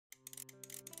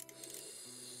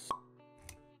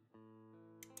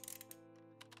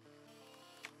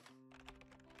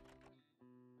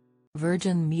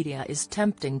Virgin Media is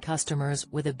tempting customers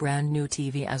with a brand new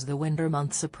TV as the winter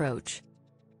months approach.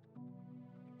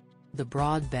 The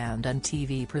broadband and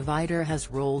TV provider has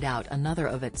rolled out another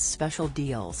of its special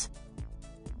deals.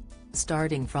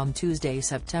 Starting from Tuesday,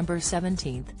 September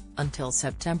 17th, until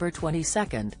September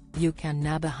 22nd, you can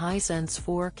nab a Hisense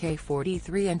 4K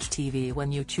 43-inch TV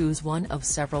when you choose one of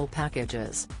several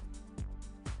packages,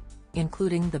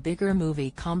 including the Bigger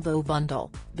Movie Combo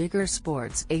Bundle, Bigger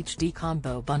Sports HD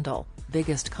Combo Bundle,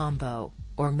 Biggest Combo,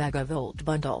 or Megavolt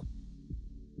Bundle.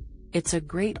 It's a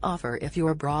great offer if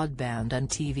your broadband and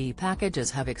TV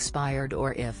packages have expired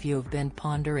or if you've been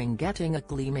pondering getting a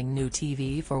gleaming new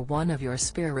TV for one of your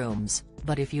spare rooms,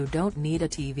 but if you don't need a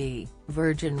TV,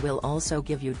 Virgin will also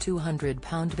give you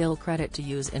 £200 bill credit to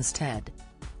use instead.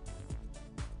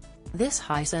 This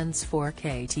Hisense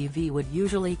 4K TV would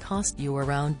usually cost you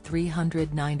around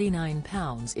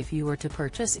 £399 if you were to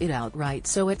purchase it outright,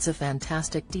 so it's a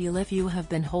fantastic deal if you have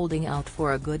been holding out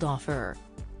for a good offer.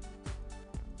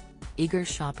 Eager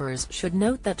shoppers should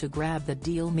note that to grab the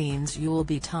deal means you'll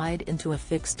be tied into a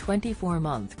fixed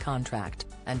 24-month contract,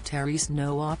 and there's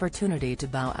no opportunity to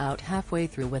bow out halfway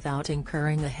through without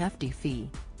incurring a hefty fee.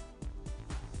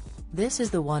 This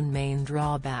is the one main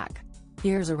drawback.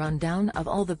 Here's a rundown of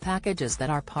all the packages that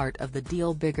are part of the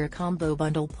deal: Bigger Combo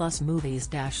Bundle plus Movies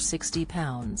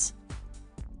 £60.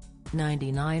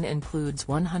 99 includes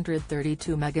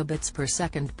 132 megabits per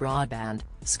second broadband,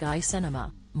 Sky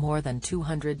Cinema, more than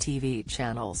 200 TV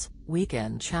channels,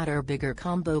 Weekend Chatter. Bigger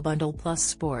Combo Bundle plus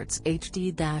Sports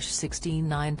HD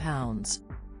 £69.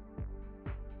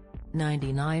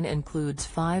 99 includes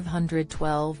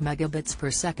 512 megabits per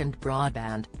second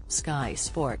broadband, Sky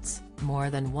Sports, more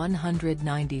than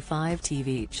 195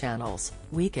 TV channels,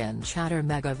 Weekend Chatter.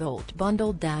 Megavolt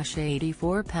Bundle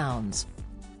 £84.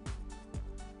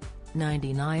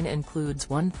 99 includes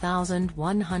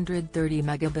 1,130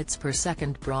 megabits per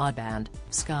second broadband,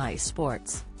 Sky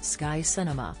Sports, Sky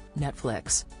Cinema,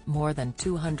 Netflix, more than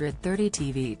 230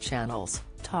 TV channels,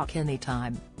 Talk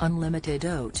Anytime, Unlimited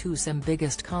O2 SIM.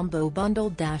 Biggest Combo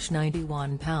Bundle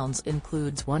 £91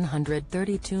 includes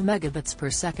 132 megabits per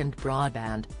second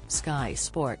broadband, Sky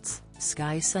Sports,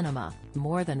 Sky Cinema,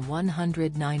 more than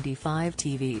 195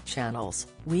 TV channels,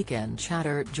 Weekend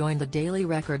Chatter. Join the Daily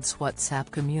Records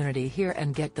WhatsApp community here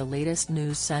and get the latest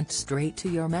news sent straight to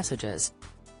your messages.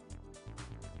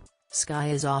 Sky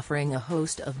is offering a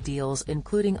host of deals,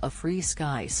 including a free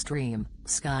Sky Stream,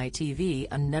 Sky TV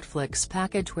and Netflix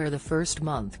package where the first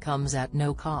month comes at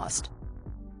no cost.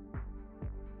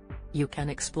 You can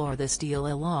explore this deal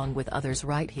along with others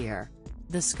right here.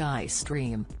 The Sky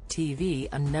Stream, TV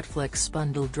and Netflix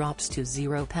bundle drops to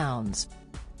 £0.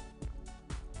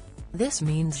 This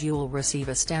means you'll receive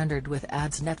a standard with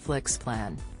ads Netflix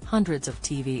plan, hundreds of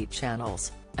TV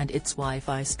channels, and its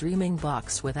Wi-Fi streaming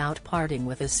box without parting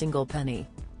with a single penny.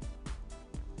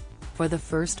 For the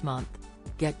first month,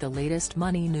 get the latest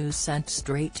money news sent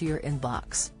straight to your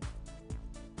inbox.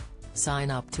 Sign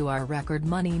up to our Record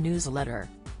Money newsletter.